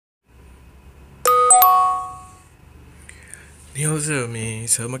නිහල්ස මේ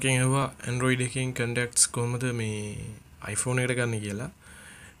සර්මකෙන් හවා ඇන්ඩරෝයිඩ එකෙන් කන්ඩක්ස් කොමද මේ iPhone එකට ගන්න කියලා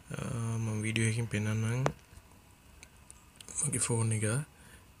මම වීඩියෝ එකින් පෙන්න්නම් මගේ ෆෝන් එක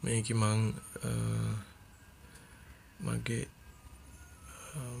මේක මං මගේ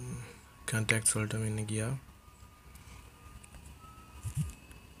කන්ටෙක්ස් වලට මෙන්න ගියා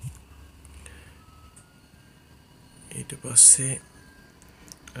ඊට පස්සේ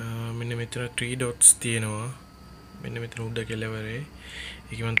මෙන්න මෙතන 3 dots තියෙනවා මෙන්න මෙතන උඩ කෙළවරේ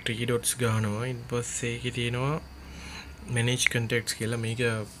ඒක මම 3 dots ගහනවා ඊට පස්සේ ඒකේ තියෙනවා manage contacts කියලා මේක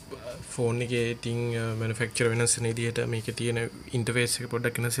ෆෝන් එකේ ඉතින් manufacturer වෙනස් වෙන විදිහට මේකේ තියෙන ඉන්ටර්ෆේස් එක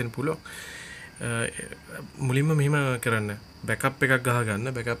පොඩ්ඩක් වෙනස් වෙන්න පුළුවන් මුලින්ම මෙහෙම කරන්න බෑකප් එකක් ගහ ගන්න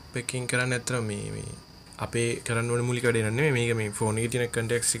බෑකප් එකකින් කරන්න ඇත්තට මේ අපේ කරන්න ඕනේ මූලික වැඩේ නන්නේ මේක මේ ෆෝන් එකේ තියෙන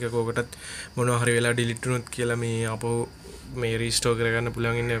contacts එක කෝකටත් මොනවා හරි වෙලා delete වුණොත් කියලා මේ අපෝ මේ රීස්ටෝර් කරගන්න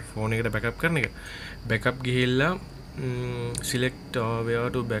පුළුවන් ඉන්නේ ෆෝන් එකට බෑකප් කරන එක backup ගිහිල්ලා select where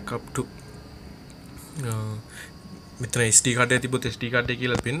to backup to මෙතන SD card එක තිබ්බොත් SD card එක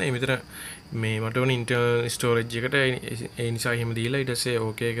කියලා පෙන්නයි මෙතන මේ මට ඕන internal storage එකට ඒ නිසා එහෙම දීලා ඊට පස්සේ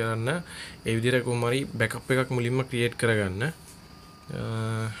okay කරන්න ඒ විදිහට කොහොම හරි backup එකක් මුලින්ම create කරගන්න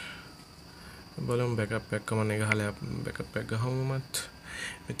බලමු backup එකක් කමන්න ගහලා backup එක ගහමුමත්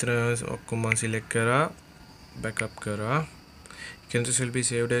මෙතන ඔක්කොම මම select කරා backup කරා Contents will be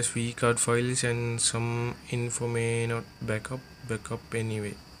saved as vCard files and some info may not backup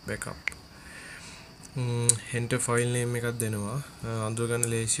anyway backup enter file name එකක් දෙනවා අඳුර ගන්න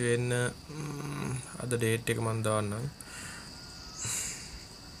ලේසි වෙන්න අද date එක මම දාන්නම්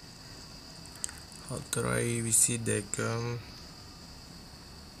 4/22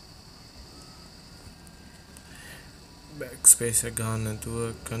 backspace එක ගන්න නැතුව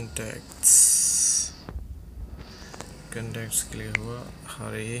contacts කියලා हुआ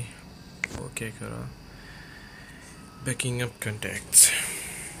हरे ओके करा backing up contacts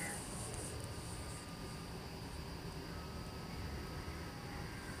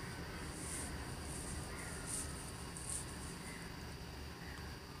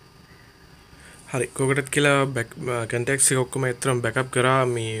හරි කොකටත් කියලා contacts එක ඔක්කොම ඇත්තටම backup කරා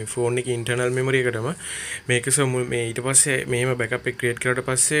මේ phone එකේ internal memory එකටම මේක මේ ඊට පස්සේ මේම backup එක create කරාට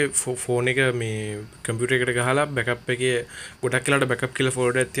පස්සේ phone එක මේ computer එකට ගහලා backup එකේ ගොඩක් වෙලාවට backup කියලා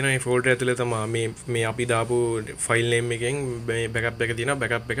folder එකක් තියෙනවා. මේ folder ඇතුලේ තමයි මේ අපි දාපු file name එකෙන් මේ backup එක තියෙනවා.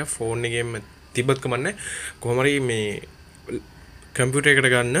 backup එක phone එකෙන් තිබ්බත් කමන්නේ කොහොම හරි මේ computer එකට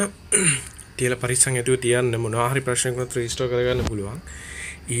ගන්න තියලා පරිස්සම් ඇතුව තියන්න මොනවා හරි ප්‍රශ්නයක් වුණොත් restore කරගන්න පුළුවන්.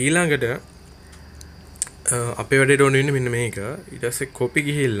 ඊළඟට අපේ වැඩේට ඕන වෙන්නේ මෙන්න මේක. ඊට පස්සේ copy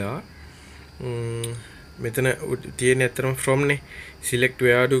ගිහිල්ලා මෙතන තියෙන ඇත්තටම from නේ select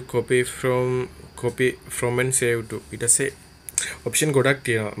where to copy from and save to. ඊට පස්සේ option ගොඩක්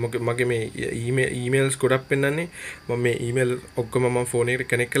තියෙනවා. මගේ මේ emails ගොඩක් පෙන්නන්නේ මම මේ email ඔක්කොම මම phone එකට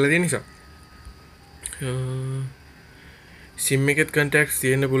connect කරලා තියෙන නිසා. sim එකෙත් contacts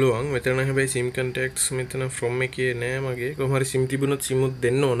තියෙන්න පුළුවන්. මෙතන හැබැයි sim contacts මෙතන from එකේ නෑ මගේ. කොහොම හරි sim තිබුණොත් sim උත්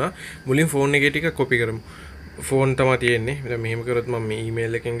දෙන්න ඕන. මුලින් phone එකේ ටික copy කරමු. phone තමයි තියෙන්නේ. මෙතන මෙහෙම කරොත් මම මේ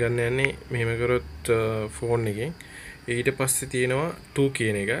email එකෙන් ගන්න යන්නේ. මෙහෙම කරොත් phone එකෙන්. ඊට පස්සේ තියෙනවා to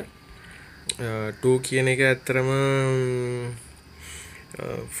කියන එක. to කියන එක ඇත්තරම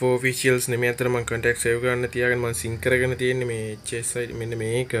for officials නෙමෙයි අතර මම contact save කරන්න තියාගෙන මම sync කරගෙන තියෙන්නේ මේ HS site මෙන්න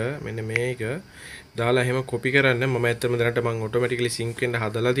මේක දාලා එහෙම copy කරන්න මම ඇත්තටම දැනට මම automatically sync වෙන්න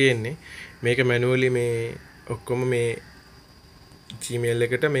හදලා තියෙන්නේ මේක manually මේ ඔක්කොම මේ Gmail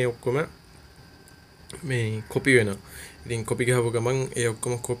එකට මේ ඔක්කොම මේ copy වෙනවා ඉතින් copy ගහපුව ගමන් ඒ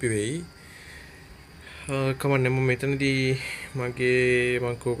ඔක්කොම copy වෙයි කමන්න මම මෙතනදී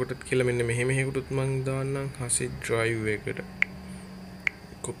මම කෝකටත් කියලා මෙන්න මෙහෙම හේකුටත් මම දාන්නම් හසි drive එකට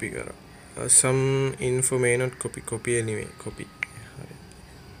copy kara some info may not copy anyway copy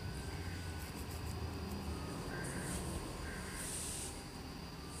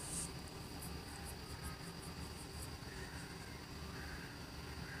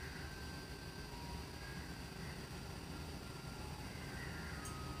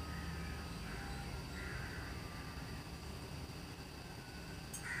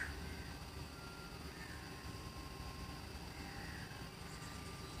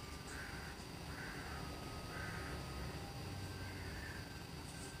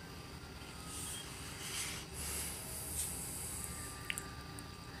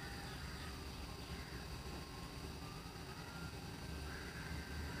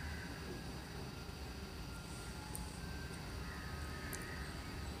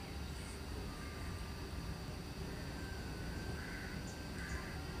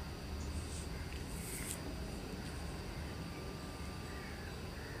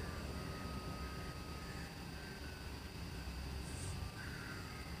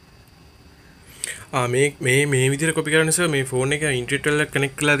මේ විදිහට කොපි කරන්න සර් මේ ෆෝන් එක ඉන්ටර්නෙට් වල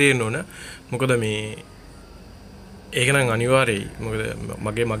කනෙක්ට් කරලා තියෙන්න ඕන. මොකද මේ ඒක නම් අනිවාර්යයි. මොකද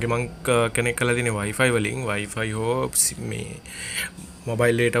මගේ මං කනෙක්ට් කරලා තියෙන්නේ Wi-Fi වලින්. Wi-Fi හෝ මේ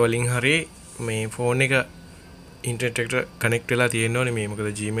මොබයිල් data වලින් හරි මේ ෆෝන් එක ඉන්ටර්නෙට් එකට කනෙක්ට් වෙලා තියෙන්න ඕනේ. මේ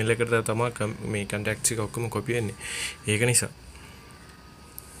මොකද Gmail එකට තමයි මේ contacts එක ඔක්කොම කොපි වෙන්නේ. ඒක නිසා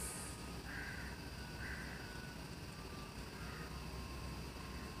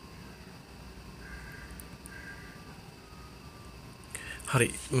හරි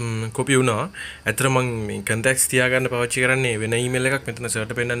කොපි වුණා. ඇත්තට මම මේ contacts තියාගන්න පාවිච්චි කරන්නේ වෙන ඊමේල් එකක්. මෙතන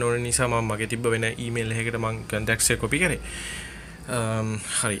සර්ට පෙන්නන්න ඕන නිසා මම මගේ තිබ්බ වෙන ඊමේල් එකකට මම contacts එක කොපි කරේ.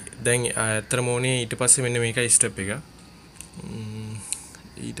 හරි. දැන් ඇත්තටම ඕනේ ඊට පස්සේ මෙන්න මේකයි ස්ටෙප් එක.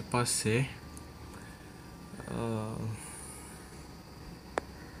 ඊට පස්සේ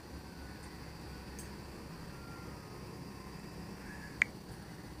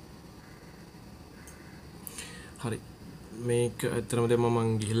හරි. මේක ඇත්තටම දැන් මම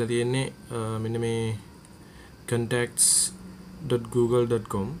ගිහිල්ලා තියෙන්නේ මෙන්න මේ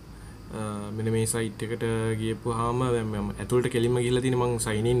contacts.google.com මෙන්න මේ සයිට් එකට ගියපුවාම දැන් මම ඇතුළට කෙලින්ම ගිහිල්ලා තියෙන්නේ මම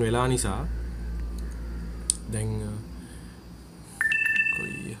සයින් ඉන් වෙලා නිසා දැන්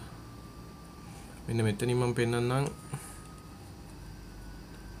කොයි මෙන්න මෙතනින් මම පෙන්නන්නම්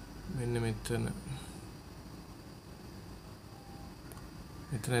මෙන්න මෙතන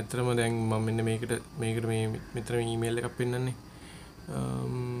ඇත්තටම දැන් මම මෙන්න මේකට මේ මෙතන ඊමේල් එකක් පෙන්නන්නේ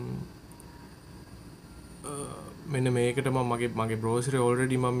මෙන්න මේකට මගේ බ්‍රෝසරේ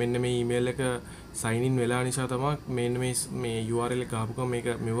ඔල්රෙඩි මම මෙන්න මේ ඊමේල් එක සයින් ඉන් වෙලා නිසා තමයි මෙන්න මේ URL එක ගහපු ගමන් මේක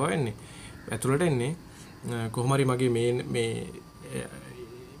මෙවුවා වෙන්නේ ඇතුළට එන්නේ කොහොම හරි මගේ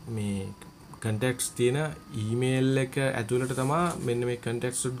මේ contacts තියෙන ඊමේල් එක ඇතුළට තමයි මෙන්න මේ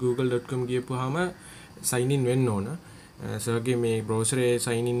contacts.google.com ගියපුවාම සයින් ඉන් වෙන්න ඕන සර්ගේ මේ බ්‍රෝසරේ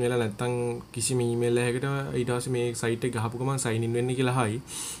සයින් ඉන් වෙලා නැත්නම් කිසිම ඊමේල් එකකට ඊට පස්සේ මේ සයිට් එක ගහපු ගමන් සයින් ඉන් වෙන්න කියලා හයි.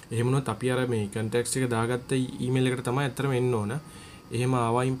 එහෙම වුණොත් අපි අර මේ contacts එක දාගත්ත ඊමේල් එකට තමයි ඇත්තටම එන්න ඕන. එහෙම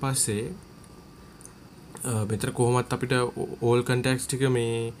ආවයින් පස්සේ මෙතන කොහොමත් අපිට all contacts ටික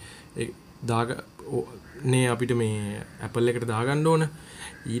මේ නේ අපිට මේ Apple එකට දාගන්න ඕන.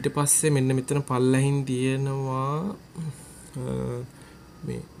 ඊට පස්සේ මෙන්න මෙතන පල්ලෙහින් තියෙනවා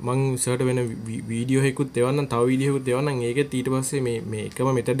මේ මං සර්ට වෙන වීඩියෝ එකකුත් එවන්නම් තව වීඩියෝ එකකුත් එවන්නම් ඒකෙත් ඊට පස්සේ මේ එකම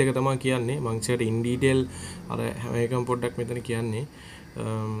මෙතඩ් එක තමයි කියන්නේ මං සර්ට ඉන් ඩීටේල් අර හැම එකම පොඩ්ඩක් මෙතන කියන්නේ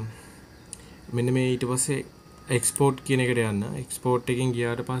මෙන්න මේ ඊට පස්සේ එක්ස්පෝර්ට් කියන එකට යන්න එක්ස්පෝර්ට් එකෙන්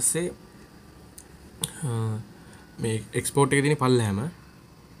ගියාට පස්සේ මේ එක්ස්පෝර්ට් එකේ තියෙන පල්ලෙහැම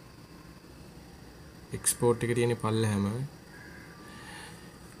එක්ස්පෝර්ට් එකේ තියෙන පල්ලෙහැම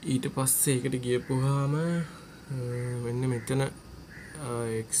ඊට පස්සේ ඒකට ගියපුවාම මෙන්න මෙතන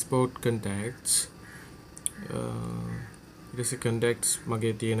export contacts ඊට පස්සේ contacts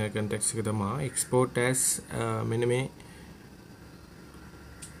මගේ තියෙන contacts එක තමයි export as මෙන්න මේ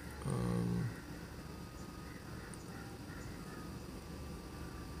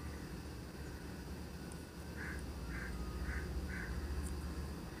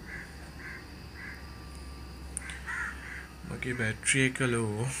මගේ බැටරි එක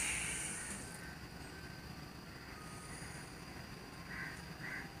ලෝ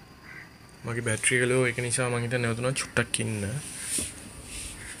මගේ බැටරි එක ලෝ ඒක නිසා මම හිතන්නේ නැවතුණා චුට්ටක් ඉන්න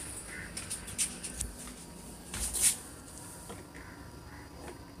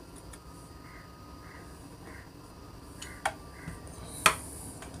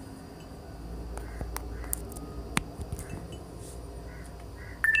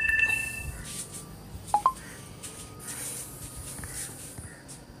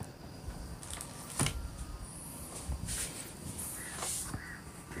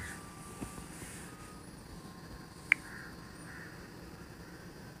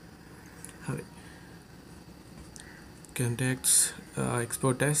හරි contacts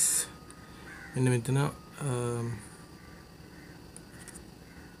export as මෙන්න මෙතන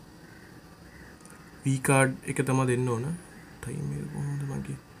V card එක තමයි දෙන්න ඕන ටයිම් එක කොහොමද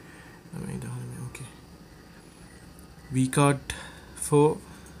මගේ මම දාන්නේ ඕකේ V card for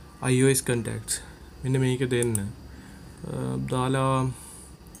iOS contacts මෙන්න මේක දෙන්න දාලා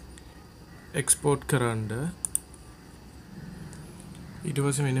export කරන්න ඊට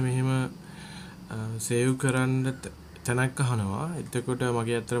පස්සේ මෙන්න මෙහෙම සේව් කරන්න තැනක් අහනවා. එතකොට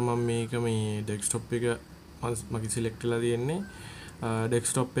මගේ අතර මම මේක මේ ඩෙස්ක්ටොප් එක මගේ සිලෙක්ට් කරලා තියෙන්නේ.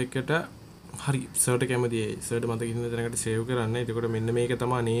 ඩෙස්ක්ටොප් එකට හරි සර්ට කැමතියි. සර්ට මතක ඉන්න තැනකට සේව් කරන්න. එතකොට මෙන්න මේක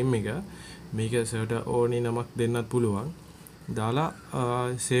තමයි නේම් එක. මේක සර්ට ඕනේ නමක් දෙන්නත් පුළුවන්. දාලා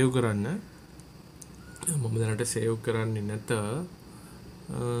සේව් කරන්න. මම දැනට සේව් කරන්නේ නැත.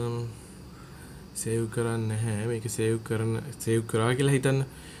 සේව් කරන්නේ නැහැ. මේක සේව් කරා කියලා හිතන්න.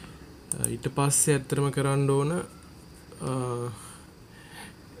 ඊට පස්සේ ඇත්තටම කරන්න ඕන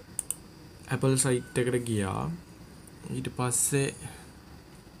Apple site එකට ගියා. ඊට පස්සේ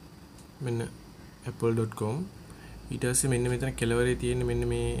මෙන්න apple.com ඊට පස්සේ මෙන්න මෙතන කෙළවරේ තියෙන මෙන්න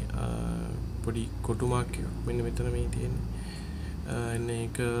මේ පොඩි කොටු මාක් එකක් මෙන්න මෙතන මේ තියෙන්නේ. එන්න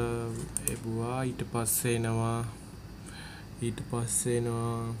ඒක එබුවා. ඊට පස්සේ එනවා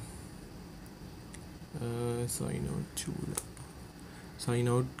sign out tool. sign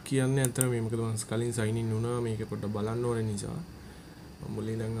out කියන්නේ අතන මේ මොකද මම කලින් sign in වුණා. මේක පොඩ්ඩක් බලන්න ඕනේ නිසා මම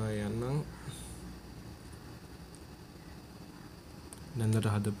මුලින් නම් ආය යන්නම්. නන්දට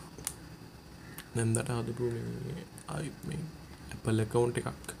හදපු මේ Apple account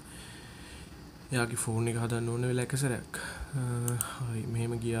එකක්. එයාගේ ෆෝන් එක හදන්න ඕන වෙලා එක සැරයක්. හරි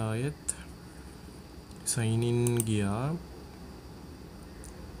මෙහෙම ගියා ආයෙත් sign in ගියා.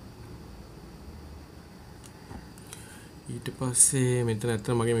 ඊට පස්සේ මෙතන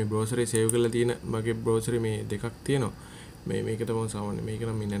ඇත්තට මගේ මේ browser එකේ save කරලා තියෙන මගේ browser මේ දෙකක් තියෙනවා. මේක තමයි සාමාන්‍ය මේක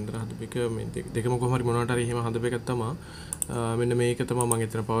නම් මේ නැන්දර හදපු එක මේ දෙකම කොහොම හරි මොනවට හරි එහෙම හදපු එකක් තමයි. මෙන්න මේක තමයි මම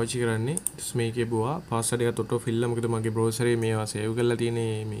එතන පාවිච්චි කරන්නේ. මේකේ බුවා password එකත් auto fill මොකද මගේ browser එකේ මේවා save කරලා තියෙන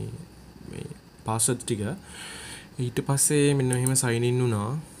මේ password ටික. ඊට පස්සේ මෙන්න මෙහෙම sign in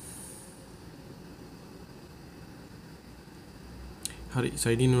වුණා. හරි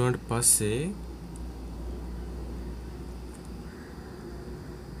sign in වුණාට පස්සේ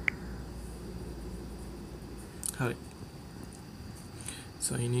හරි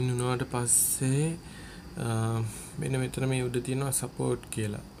sign in වුණාට පස්සේ මෙන්න මෙතන මේ උඩ තියෙනවා support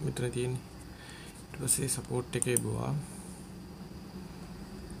කියලා. මෙතන තියෙන්නේ. ඊට පස්සේ support එකේ බුවා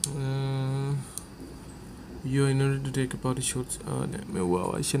you in order to take a party shots මේ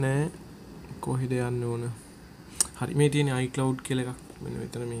අවශ්‍ය නැහැ. කොහෙද යන්න ඕන? හරි මේ තියෙන iCloud කියලා එකක්. මෙන්න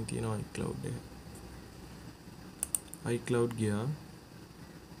මෙතන මේ තියෙනවා iCloud එක. iCloud ගියා.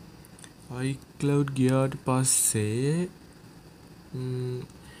 iCloud ගියාට පස්සේ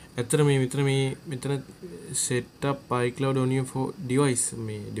ඇත්තට මේ මෙතන set up iCloud on your device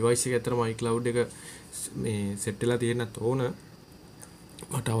මේ device එක ඇත්තටම iCloud එක මේ set වෙලා තියෙන්නත් ඕන.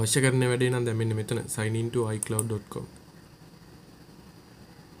 මට අවශ්‍ය කරන වැඩේ නම් දැන් මෙන්න මෙතන sign in to icloud.com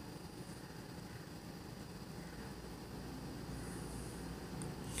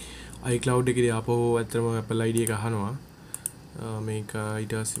iCloud එකේදී ආපහු ඇත්තටම Apple ID එක අහනවා. මේක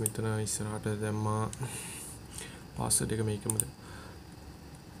ඊට පස්සේ මෙතන ඉස්සරහට දැම්මා password එක මේකමද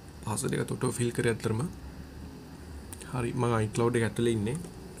password එක auto fill කරේ ඇත්තටම. හරි මම iCloud එක ඇතුලේ ඉන්නේ.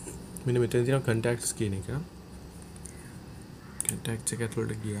 මෙන්න මෙතන තියෙනවා contacts කියන එක. contacts එක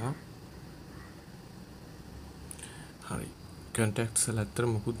ඇතුලට ගියා. හරි contacts වල ඇත්තට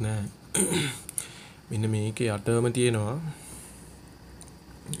මොකුත් නැහැ. මෙන්න මේකේ යටම තියෙනවා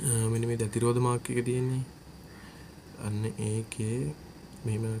මෙන්න මේ දතිරෝධ මාක් එක තියෙන්නේ. අන්න ඒකේ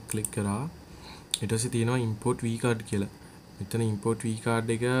මෙහෙම ක්ලික් කරා. ඊට පස්සේ තියෙනවා import vcard කියලා. මෙතන import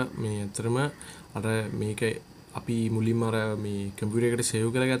vcard එක මේ අතරම අර මේක අපි මුලින්ම අර මේ කම්පියුටර් එකට සේව්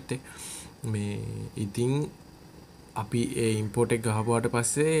කරගත්තේ. මේ ඉතින් අපි ඒ import එක ගහපුවාට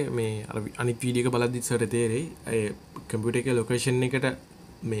පස්සේ මේ අර අනිත් වීඩියෝ එක බලද්දි ඉස්සරට තේරෙයි. ඒ කම්පියුටර් එකේ ලොකේෂන් එකට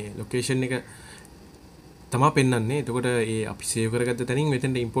මේ ලොකේෂන් එක තමයි පෙන්වන්නේ. එතකොට ඒ අපි සේව් කරගත්ත තැනින්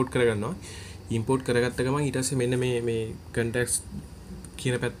මෙතෙන්ට import කරගන්නවා. import කරගත්ත ගමන් ඊට පස්සේ මෙන්න මේ contacts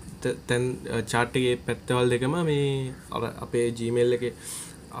කියන පැත්ත දැන් chart එකේ පැත්තවල දෙකම මේ අර අපේ Gmail එකේ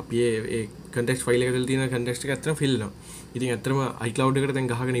අපි ඒ contacts file එකේ තියෙන contacts ටික අතන fill වෙනවා. ඉතින් ඇත්තටම iCloud එකට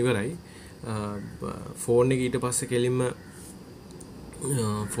දැන් ගහගෙන ඉවරයි. ෆෝන් එක ඊට පස්සේ කෙලින්ම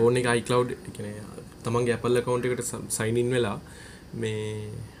ෆෝන් එක iCloud කියන්නේ තමන්ගේ Apple account එකට sign in වෙලා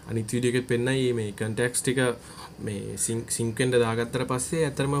මේ අනිත් වීඩියෝ එකෙත් පෙන්නයි මේ contacts ටික මේ sync වෙන්න දාගත්තට පස්සේ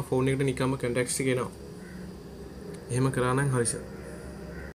ඇත්තටම ෆෝන් එකට නිකම්ම contacts ටික එනවා. එහෙම කරා නම් හරි සර්.